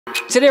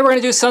Today we're going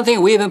to do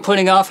something we've been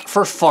putting off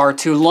for far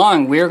too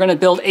long. We are going to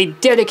build a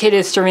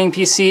dedicated streaming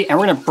PC and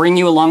we're going to bring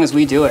you along as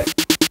we do it.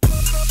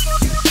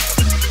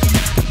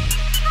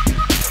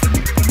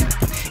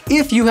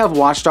 If you have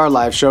watched our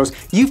live shows,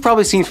 you've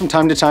probably seen from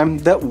time to time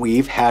that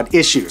we've had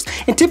issues.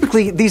 And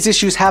typically, these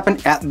issues happen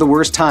at the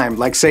worst time,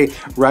 like say,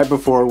 right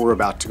before we're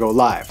about to go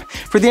live.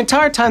 For the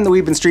entire time that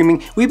we've been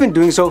streaming, we've been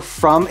doing so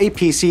from a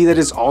PC that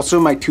is also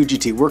my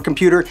 2GT work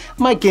computer,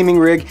 my gaming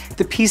rig,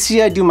 the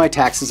PC I do my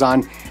taxes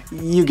on.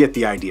 You get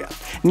the idea.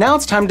 Now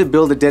it's time to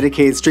build a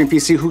dedicated stream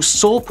PC whose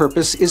sole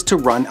purpose is to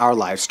run our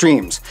live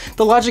streams.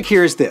 The logic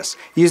here is this: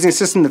 using a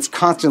system that's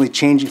constantly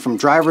changing from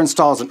driver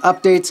installs and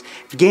updates,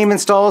 game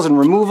installs and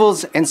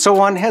removals, and so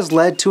on has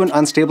led to an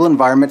unstable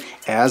environment,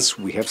 as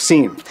we have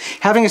seen.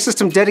 Having a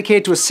system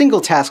dedicated to a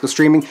single task of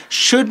streaming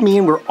should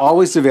mean we're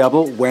always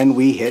available when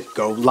we hit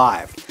go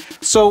live.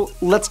 So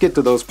let's get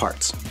to those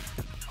parts.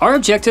 Our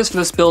objectives for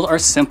this build are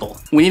simple.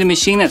 We need a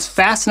machine that's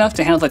fast enough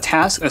to handle the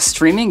task of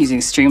streaming using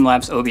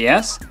Streamlabs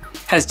OBS,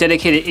 has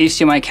dedicated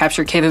HDMI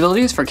capture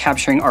capabilities for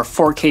capturing our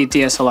 4K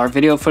DSLR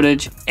video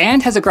footage,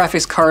 and has a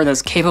graphics card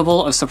that's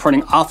capable of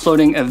supporting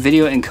offloading of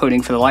video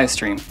encoding for the live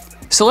stream.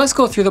 So let's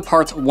go through the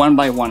parts one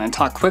by one and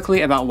talk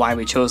quickly about why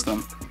we chose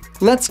them.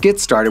 Let's get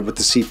started with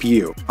the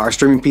CPU. Our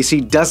streaming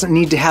PC doesn't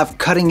need to have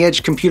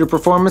cutting-edge computer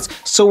performance,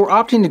 so we're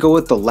opting to go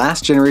with the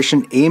last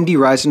generation AMD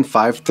Ryzen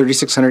 5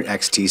 3600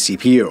 XT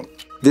CPU.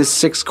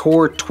 This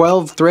 6-core,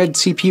 12-thread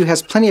CPU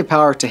has plenty of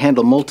power to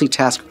handle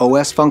multitask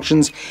OS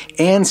functions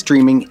and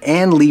streaming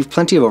and leave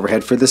plenty of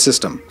overhead for the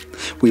system.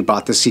 We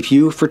bought the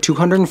CPU for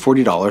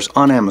 $240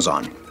 on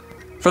Amazon.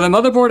 For the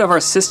motherboard of our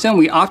system,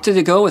 we opted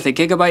to go with a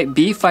Gigabyte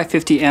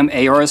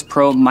B550M ARS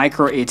Pro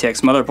Micro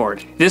ATX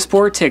motherboard. This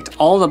board ticked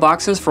all the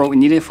boxes for what we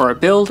needed for our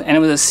build, and it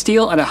was a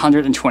steal at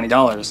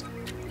 $120.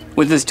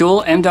 With its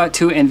dual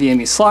M.2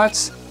 NVMe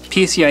slots,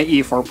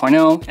 PCIe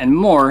 4.0, and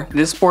more,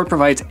 this board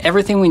provides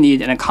everything we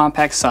need in a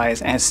compact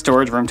size and has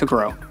storage room to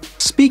grow.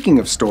 Speaking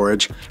of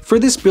storage, for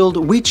this build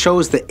we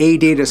chose the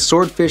ADATA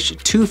Swordfish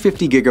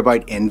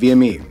 250GB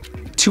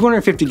NVMe.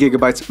 250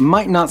 gigabytes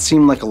might not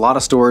seem like a lot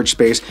of storage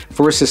space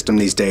for a system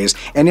these days,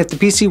 and if the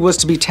PC was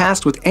to be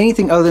tasked with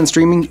anything other than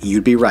streaming,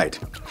 you'd be right.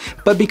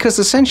 But because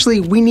essentially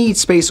we need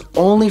space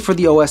only for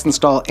the OS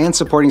install and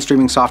supporting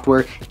streaming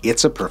software,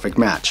 it's a perfect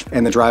match,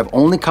 and the drive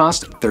only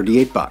cost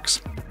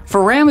 $38.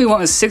 For RAM, we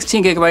went with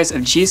 16 gigabytes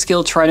of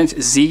G.Skill Trident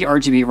Z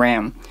RGB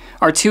RAM.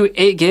 Our two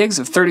 8 gigs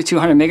of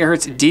 3200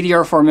 MHz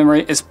DDR4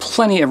 memory is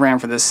plenty of RAM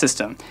for this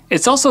system.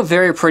 It's also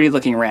very pretty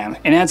looking RAM,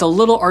 and adds a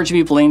little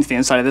RGB bling to the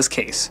inside of this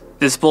case.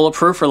 This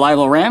bulletproof,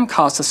 reliable RAM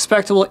costs a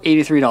respectable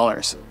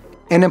 $83.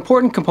 An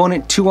important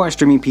component to our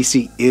streaming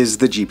PC is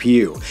the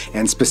GPU,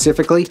 and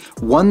specifically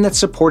one that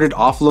supported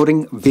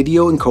offloading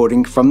video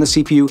encoding from the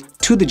CPU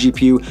to the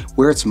GPU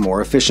where it's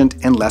more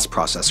efficient and less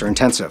processor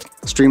intensive.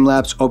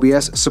 Streamlabs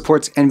OBS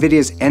supports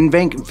NVIDIA's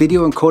NVENC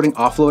video encoding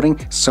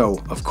offloading, so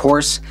of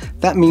course,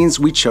 that means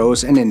we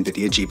chose an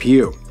NVIDIA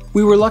GPU.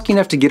 We were lucky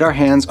enough to get our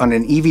hands on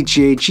an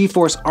EVGA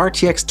GeForce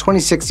RTX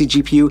 2060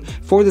 GPU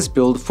for this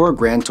build for a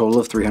grand total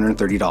of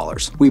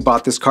 $330. We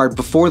bought this card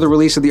before the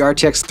release of the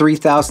RTX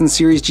 3000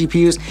 series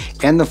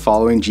GPUs and the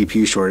following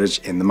GPU shortage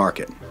in the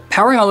market.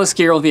 Powering all this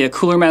gear will be a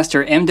Cooler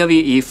Master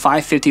MWE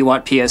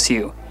 550-watt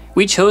PSU.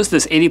 We chose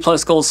this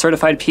 80+ Gold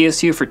certified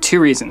PSU for two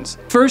reasons.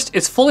 First,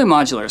 it's fully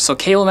modular, so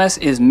cable mess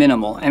is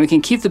minimal, and we can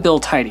keep the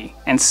build tidy.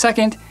 And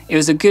second, it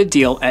was a good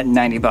deal at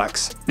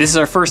 $90. This is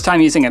our first time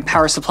using a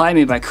power supply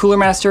made by Cooler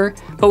Master,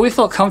 but we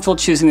felt comfortable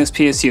choosing this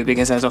PSU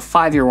because it has a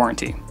 5-year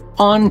warranty.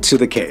 On to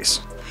the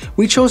case.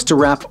 We chose to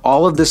wrap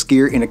all of this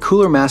gear in a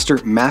Cooler Master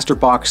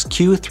Masterbox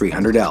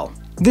Q300L.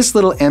 This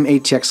little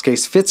M-ATX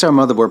case fits our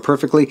motherboard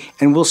perfectly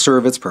and will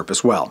serve its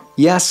purpose well.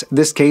 Yes,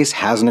 this case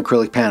has an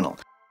acrylic panel.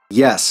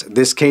 Yes,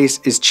 this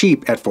case is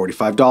cheap at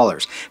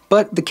 $45,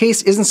 but the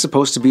case isn't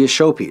supposed to be a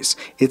showpiece.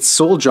 Its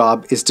sole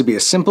job is to be a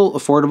simple,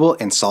 affordable,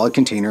 and solid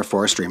container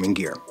for our streaming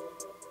gear.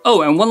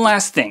 Oh, and one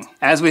last thing.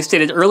 As we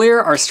stated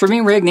earlier, our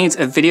streaming rig needs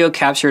a video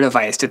capture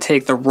device to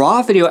take the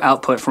raw video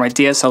output from a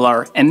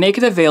DSLR and make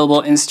it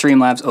available in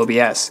Streamlabs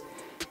OBS.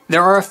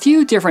 There are a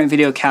few different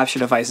video capture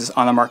devices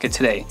on the market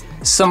today.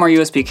 Some are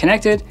USB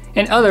connected,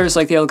 and others,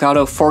 like the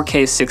Elgato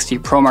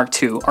 4K60 Pro Mark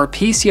II, are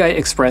PCI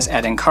Express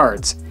add-in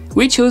cards.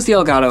 We chose the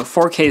Elgato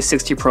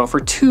 4K60 Pro for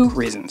two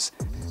reasons.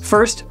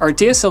 First, our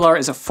DSLR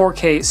is a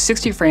 4K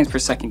 60 frames per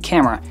second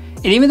camera,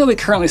 and even though we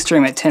currently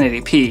stream at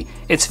 1080p,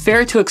 it's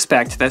fair to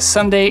expect that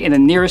someday in the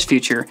nearest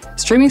future,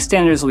 streaming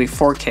standards will be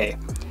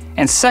 4K.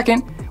 And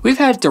second, we've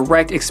had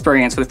direct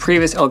experience with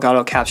previous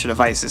Elgato capture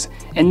devices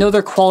and know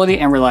their quality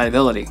and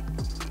reliability.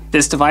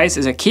 This device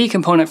is a key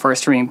component for our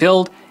streaming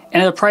build,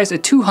 and at a price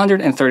of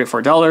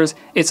 $234,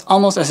 it's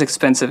almost as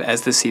expensive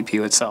as the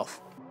CPU itself.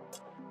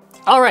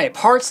 Alright,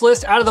 parts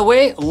list out of the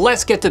way,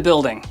 let's get to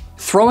building.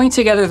 Throwing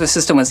together the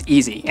system was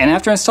easy, and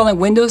after installing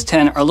Windows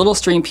 10, our little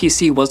stream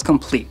PC was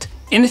complete.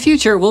 In the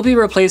future, we'll be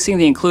replacing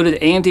the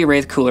included AMD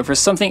Wraith cooler for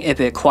something a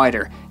bit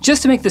quieter,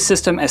 just to make the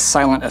system as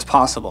silent as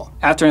possible.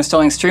 After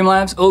installing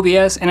Streamlabs,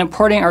 OBS, and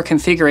importing our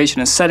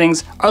configuration and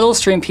settings, our little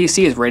stream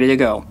PC is ready to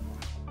go.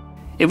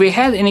 If we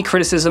had any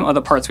criticism of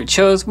the parts we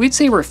chose, we'd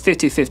say we're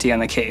 50-50 on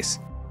the case.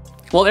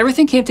 While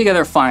everything came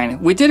together fine,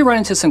 we did run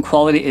into some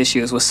quality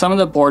issues with some of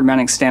the board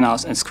mounting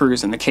standoffs and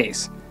screws in the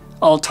case.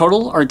 All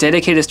total, our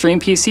dedicated stream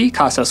PC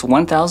cost us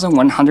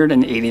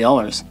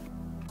 $1,180.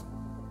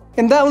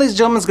 And that, ladies and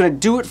gentlemen, is going to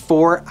do it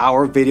for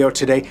our video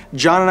today.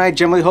 John and I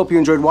generally hope you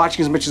enjoyed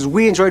watching as much as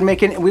we enjoyed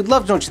making, and we'd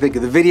love to know what you think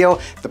of the video,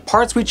 the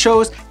parts we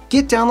chose.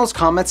 Get down those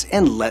comments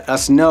and let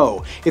us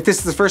know. If this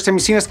is the first time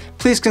you've seen us,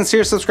 please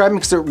consider subscribing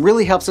because it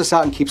really helps us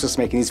out and keeps us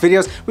making these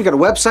videos. We got a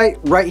website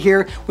right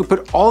here. We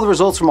put all the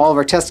results from all of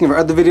our testing of our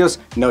other videos.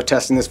 No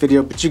testing this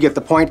video, but you get the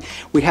point.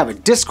 We have a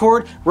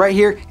Discord right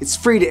here. It's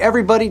free to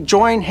everybody.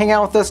 Join, hang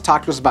out with us,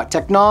 talk to us about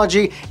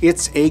technology.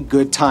 It's a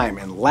good time.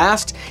 And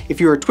last, if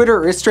you're a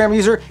Twitter or Instagram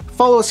user,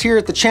 follow us here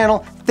at the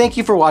channel. Thank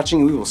you for watching,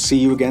 and we will see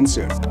you again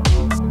soon.